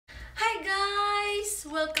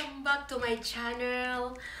guys, welcome back to my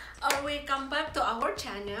channel, or welcome back to our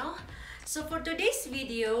channel. So for today's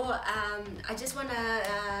video, I just wanna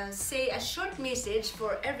say a short message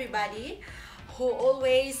for everybody who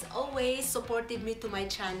always supported me to my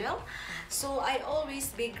channel. So I always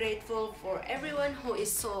be grateful for everyone who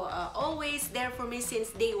is so always there for me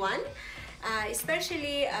since day one.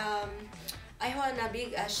 Especially I want a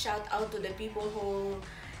big shout out to the people who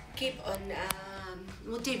keep on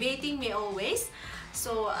motivating me always.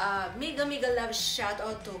 So mega love shout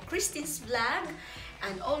out to Christine's vlog,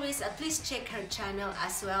 and always please check her channel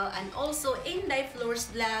as well, and also Inday Floors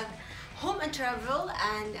vlog, home and travel,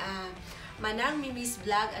 and Manang Mimi's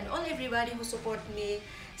vlog, and all everybody who support me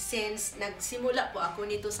since nagsimula po ako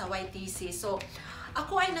nito sa YTC. So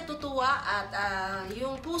ako ay natutuwa at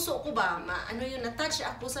yung puso ko ba, yung na-touch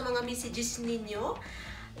ako sa mga messages ninyo.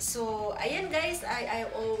 So, ayan guys, I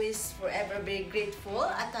always forever be grateful.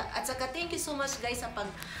 At saka thank you so much guys sa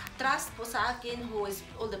pag-trust po sa akin, who is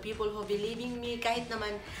all the people who believing me, kahit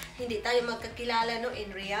naman hindi tayo magkakilala no in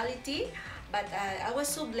reality. But I was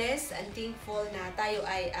so blessed and thankful na kayo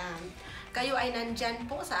ay nandyan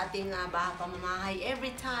po sa ating pamamahay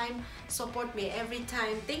every time, support me every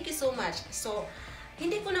time. Thank you so much. So,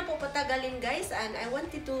 hindi ko na po patagalin guys, and I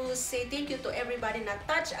wanted to say thank you to everybody na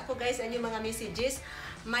touch ako guys, and yung mga messages,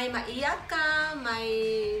 may maiyak ka,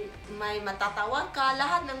 may matatawa ka,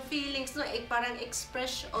 lahat ng feelings no, parang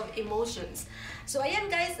express of emotions. So ayan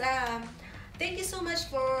guys, thank you so much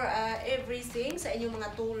for everything, sa inyong mga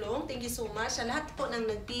tulong. Thank you so much sa lahat po ng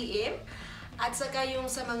nag-PM, at saka yung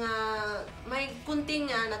sa mga may kunting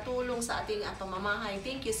natulong sa ating pamamahay.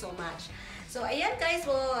 Thank you so much. So ayan guys,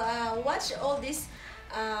 we'll watch all this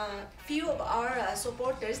few of our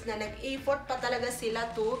supporters na nag-effort pa talaga sila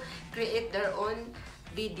to create their own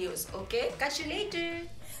videos. Okay? Catch you later!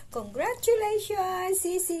 Congratulations,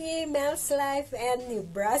 Sisi, Mel's Life and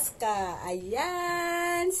Nebraska.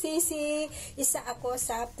 Ayan, Sisi, isa ako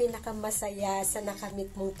sa pinakamasaya sa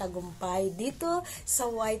nakamit mong tagumpay dito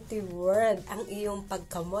sa YT World, ang iyong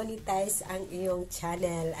pagka-monetize ang iyong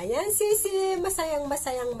channel. Ayan, Sisi,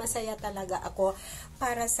 masaya talaga ako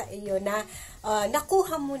para sa iyo na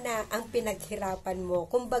nakuha mo na ang pinaghirapan mo.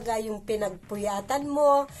 Kumbaga, yung pinagpuyatan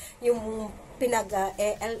mo, yung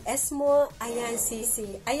pinag-ALS mo, ayan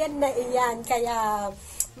Sisi, ayan na iyan, kaya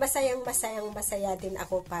masaya din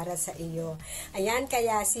ako para sa iyo. Ayan,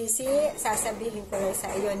 kaya Sisi, sasabihin ko lang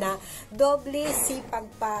sa iyo na doble sipag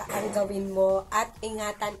pa ang gawin mo at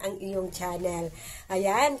ingatan ang iyong channel.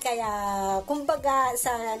 Ayan, kaya kumbaga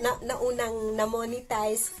sa naunang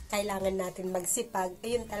na-monetize, kailangan natin magsipag.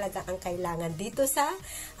 Ayun talaga ang kailangan dito sa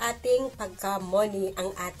ating pagka-money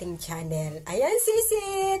ang ating channel. Ayan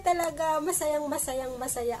Sisi, talaga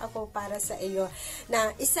masaya ako para sa iyo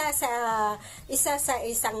na isa sa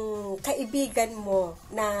isang kaibigan mo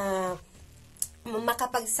na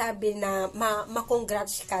makapagsabi na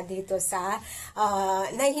ma-congrats ka dito sa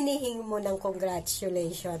na hinihingi mo ng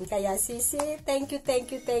congratulations. Kaya Sisi, thank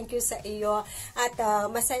you sa iyo, at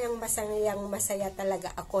masaya talaga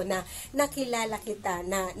ako na nakilala kita,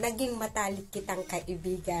 na naging matalik kitang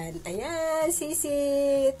kaibigan. Ayan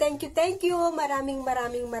Sisi, thank you,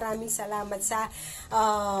 maraming salamat sa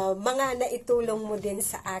mga naitulong mo din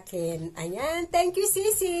sa akin. Ayan, thank you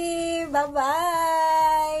Sisi, bye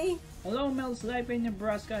bye. Hello, Mel's Life in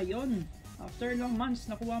Nebraska. Yon, after long months,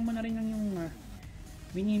 nakuha mo na rin ang yung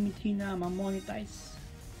minimithi na ma-monetize.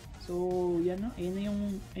 So, yan no, yun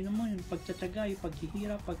yung pagtsatsaga, yung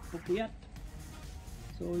paghihirap, pagpupuyat.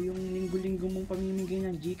 So, yung linggo-linggo mong pamimigay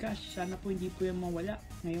ng Gcash, sana po hindi po yung mawala.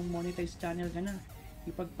 Ngayong monetized channel ka na.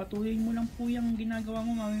 Ipagpatuloy mo lang po yung ginagawa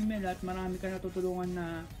mo, Mami Mel, at marami ka natutulungan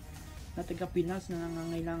na taga-Pinas na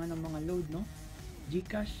nangangailangan ng mga load, no?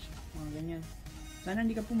 Gcash, mga ganyan. Sana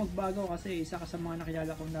hindi ka po magbago kasi isa ka sa mga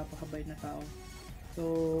nakilala kong napakabait na tao.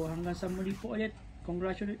 So, hanggang sa muli po ulit.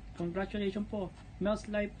 Congratulations po. Mel's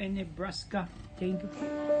Life in Nebraska. Thank you.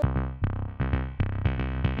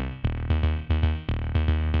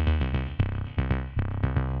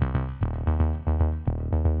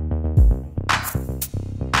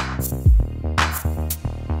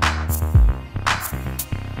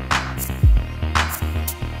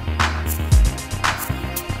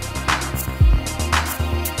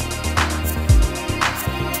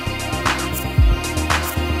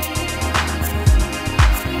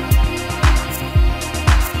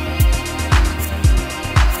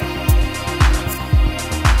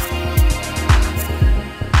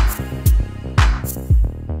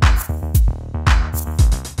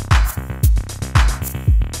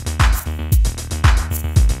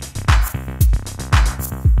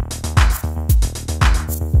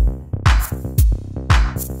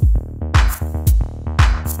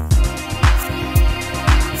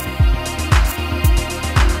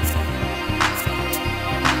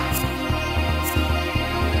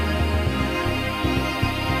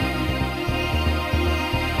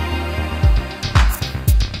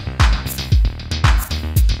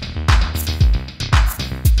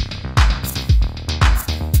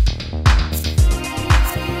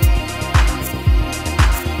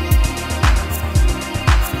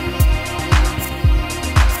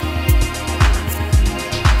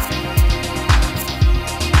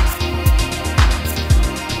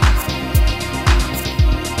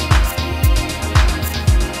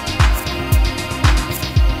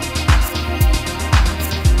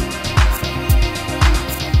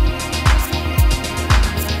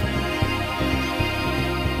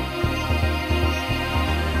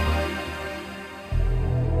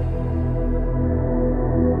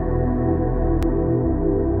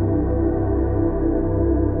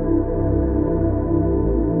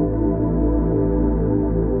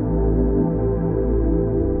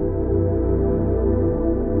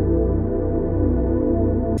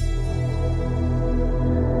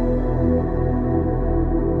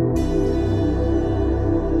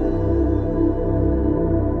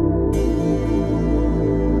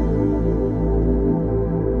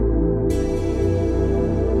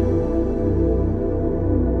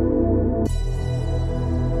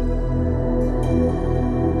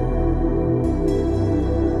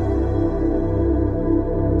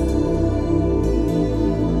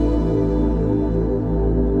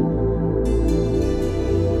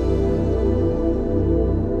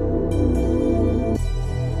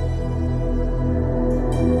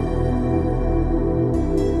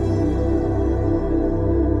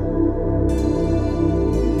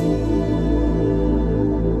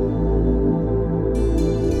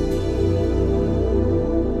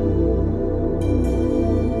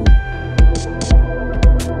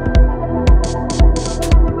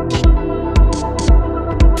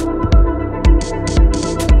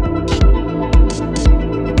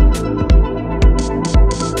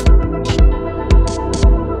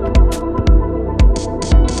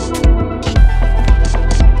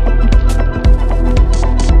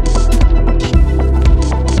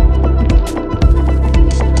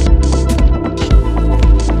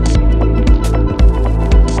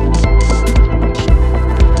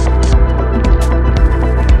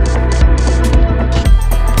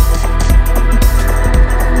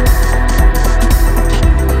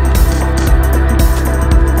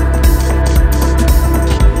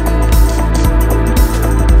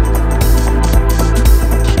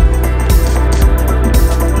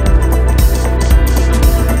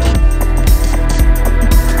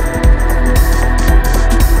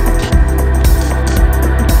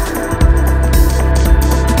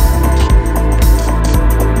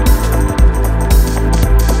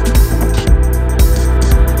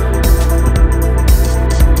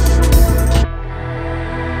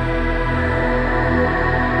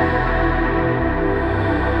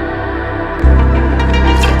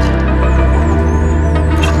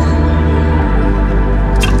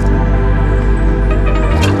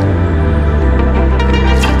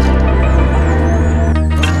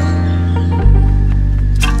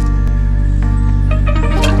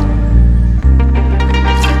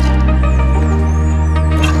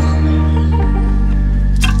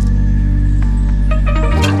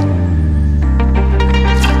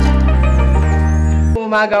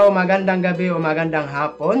 umaga o magandang gabi o magandang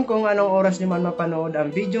hapon kung anong oras nyo man mapanood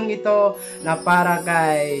ang video ito na para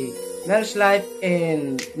kay Mel's Life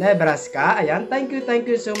in Nebraska. Ayan, thank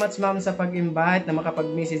you so much ma'am sa pag-invite na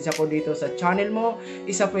makapag-message ako dito sa channel mo.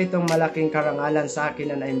 Isa po itong malaking karangalan sa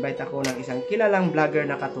akin na na-invite ako ng isang kilalang vlogger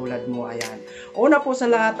na katulad mo. Ayan, una po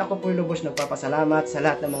sa lahat, ako po lubos nagpapasalamat sa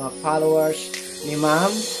lahat ng mga followers ni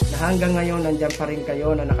ma'am na hanggang ngayon nandyan pa rin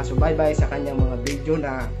kayo na nakasubaybay sa kanyang mga video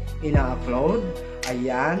na ina-upload.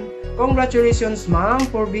 Ayan, congratulations ma'am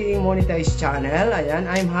for being Monetized Channel. Ayan,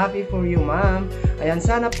 I'm happy for you ma'am. Ayan,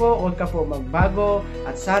 sana po huwag ka po magbago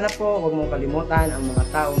at sana po huwag mong kalimutan ang mga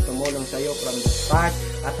taong tumulong sa iyo from the start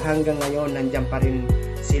at hanggang ngayon nandyan pa rin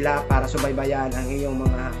sila para subaybayan ang iyong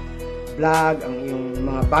mga vlog, ang iyong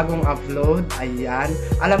mga bagong upload. Ayan,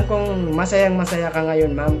 alam kong masayang-masaya ka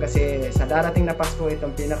ngayon ma'am kasi sa darating na Pasko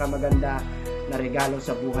itong pinakamaganda na regalo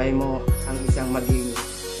sa buhay mo ang isang maging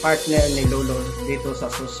partner ni Lolo dito sa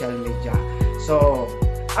social media. So,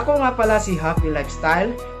 ako nga pala si Happy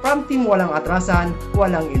Lifestyle from Team Walang Atrasan,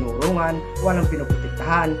 Walang Inurungan, Walang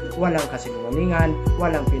Pinuputiktahan, Walang Kasinungalingan,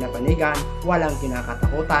 Walang Pinapanigan, Walang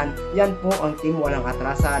Kinakatakutan. Yan po ang Team Walang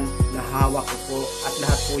Atrasan na hawak ko po at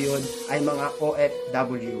lahat po yun ay mga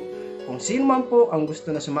OFW. Kung sino man po ang gusto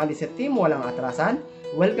na sumali sa Team Walang Atrasan,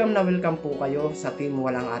 welcome na welcome po kayo sa Team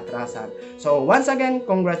Walang Atrasan. So once again,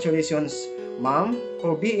 congratulations ma'am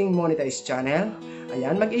for being Monetized Channel.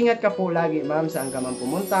 Ayan, mag-ingat ka po lagi ma'am saan ka man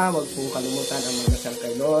pumunta. Huwag po kalimutan ang magdasal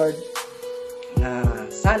kay Lord na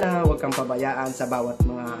sana huwag kang pabayaan sa bawat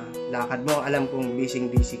mga lakad mo. Alam kong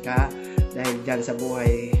busy ka dahil dyan sa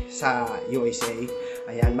buhay sa USA.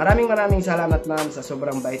 Ayan, maraming salamat ma'am sa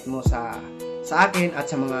sobrang bait mo sa akin at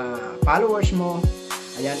sa mga followers mo.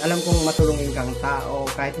 Ayan, alam kong matulungin kang tao.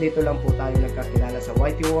 Kahit dito lang po tayo nagkakilala sa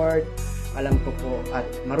Whitey World. Alam ko po at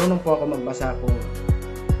marunong po ako magbasa kung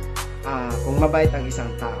mabait ang isang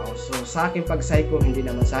tao. So sa akin pag-psycho, hindi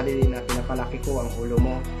naman sabi na pinapalaki ko ang ulo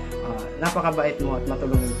mo. Napakabait mo at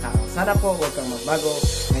matulungin tao. Sana po huwag kang magbago.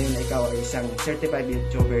 Ngayon na ikaw ay isang certified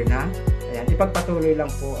YouTuber na. Ayan, ipagpatuloy lang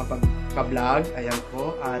po ang pagka-vlog. Ayan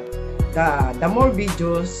po. At the more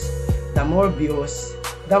videos, the more views,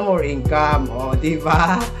 the more income. O,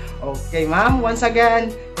 diba? Okay, ma'am. Once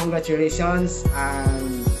again, congratulations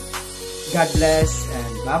and God bless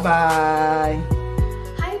and bye-bye.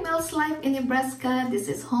 Hi, Mel's Life in Nebraska. This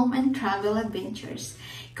is Home and Travel Adventures.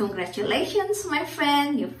 Congratulations, my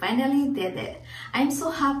friend. You finally did it. I'm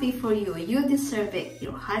so happy for you. You deserve it.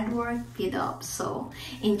 Your hard work paid off. So,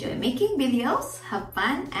 enjoy making videos, have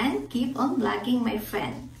fun, and keep on vlogging, my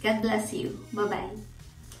friend. God bless you. Bye-bye.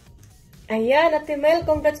 Ayan, Ate Mel,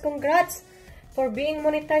 congrats for being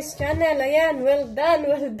Monetized Channel. Ayan, well done.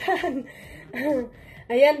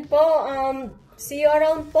 Ayan po, see you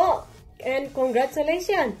around po. And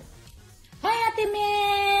congratulations. Hi, Ate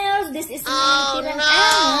Mel! This is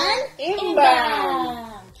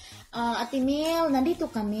Imbang! Ate Mel,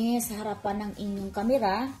 nandito kami sa harapan ng inyong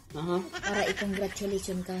kamera para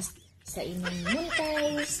i-congratulations ka sa inyong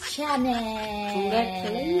Monetized Channel.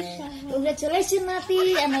 Congratulations,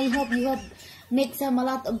 Ate! And I hope you have make some a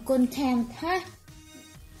lot of content, ha?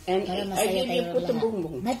 And ay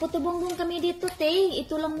puto-bongbong. May puto-bongbong kami dito, te.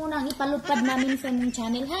 Ito lang muna ang ipalupad namin sa mong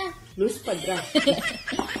channel, ha? Luz padra.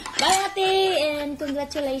 Bye, ate, and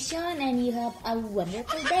congratulations, and you have a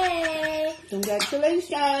wonderful day.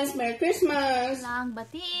 Congratulations! Merry Christmas! Lang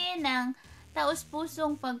batiin ng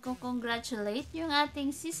taus-pusong pagko-congratulate yung ating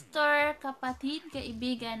sister, kapatid,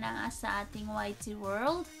 kaibigan ng sa ating YT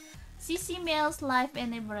World, Sisi Mel's Life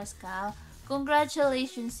in Nebraska.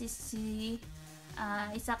 Congratulations, Sisi.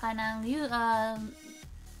 Isa ka ng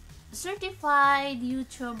certified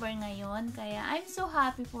YouTuber ngayon. Kaya I'm so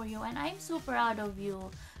happy for you and I'm so proud of you.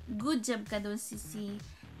 Good job ka doon, Sisi.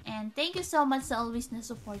 And thank you so much sa always na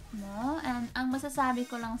support mo. And ang masasabi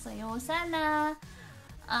ko lang sa'yo, sana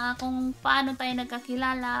kung paano tayo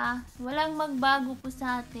nagkakilala, walang magbago po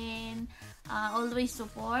sa atin. Always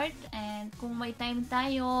support. And kung may time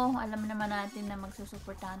tayo, alam naman natin na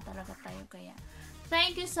magsusuportahan talaga tayo. Kaya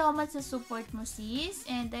thank you so much sa support mo, sis.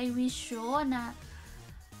 And I wish you na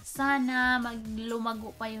sana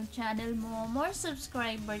maglumago pa yung channel mo. More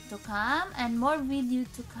subscriber to come and more video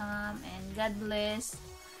to come. And God bless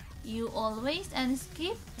you always and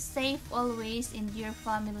keep safe always in your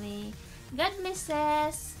family. God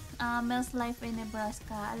blesses Mel's Life in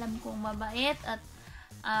Nebraska. Alam kong mabait at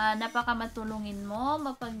napakamatulungin mo,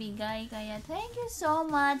 mapagbigay. Kaya thank you so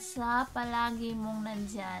much sa palagi mong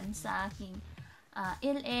nandyan sa aking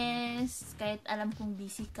LS, kahit alam kong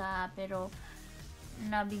busy ka, pero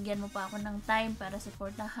nabigyan mo pa ako ng time para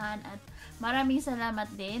supportahan at maraming salamat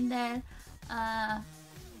din dahil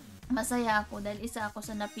masaya ako dahil isa ako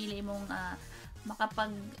sa napili mong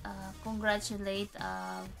makapag-congratulate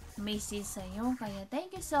message sa'yo. Kaya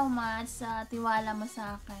thank you so much sa tiwala mo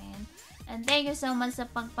sa akin. And thank you so much sa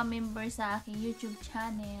pagpamember sa aking YouTube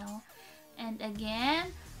channel. And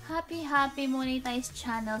again, happy Monetized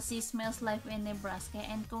Channel, si Smells Life in Nebraska.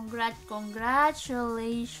 And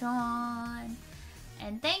congratulations!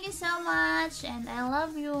 And thank you so much, and I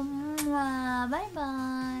love you.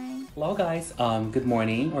 Bye-bye. Hello guys, good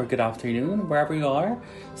morning or good afternoon, wherever you are.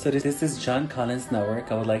 So this is John Collins Network.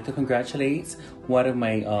 I would like to congratulate one of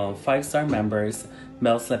my 5-star members,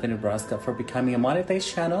 Mel Slip in Nebraska, for becoming a monetized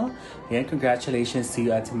channel. And congratulations to you,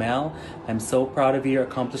 Ate Mel. I'm so proud of your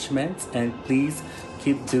accomplishments, and please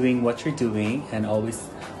keep doing what you're doing and always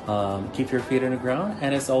keep your feet on the ground.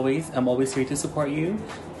 And as always, I'm always here to support you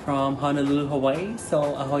from Honolulu, Hawaii.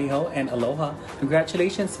 So ahoy ho and aloha.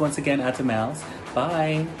 Congratulations once again, Ate Mel.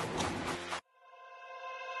 Bye.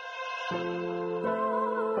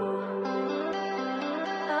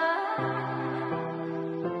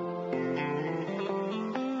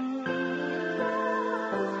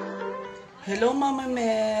 Hello, Mama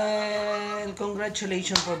Mel!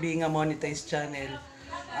 Congratulations for being a monetized channel.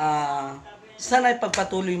 Sana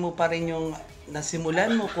ipagpatuloy mo pa rin yung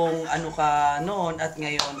nasimulan mo kung ano ka noon at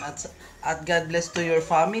ngayon. At God bless to your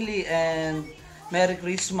family and Merry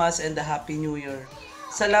Christmas and a Happy New Year.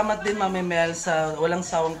 Salamat din, Mama Mel, sa walang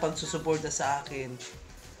sawang pagsusuporta sa akin.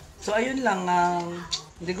 So, ayun lang.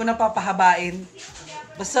 Hindi ko napapahabain.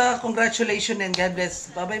 Basta congratulations and God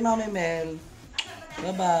bless. Bye-bye, Mama Mel.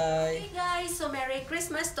 Bye-bye. Hey guys, so Merry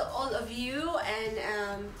Christmas to all of you, and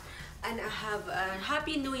I have a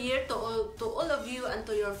Happy New Year to all of you and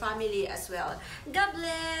to your family as well. God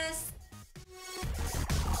bless.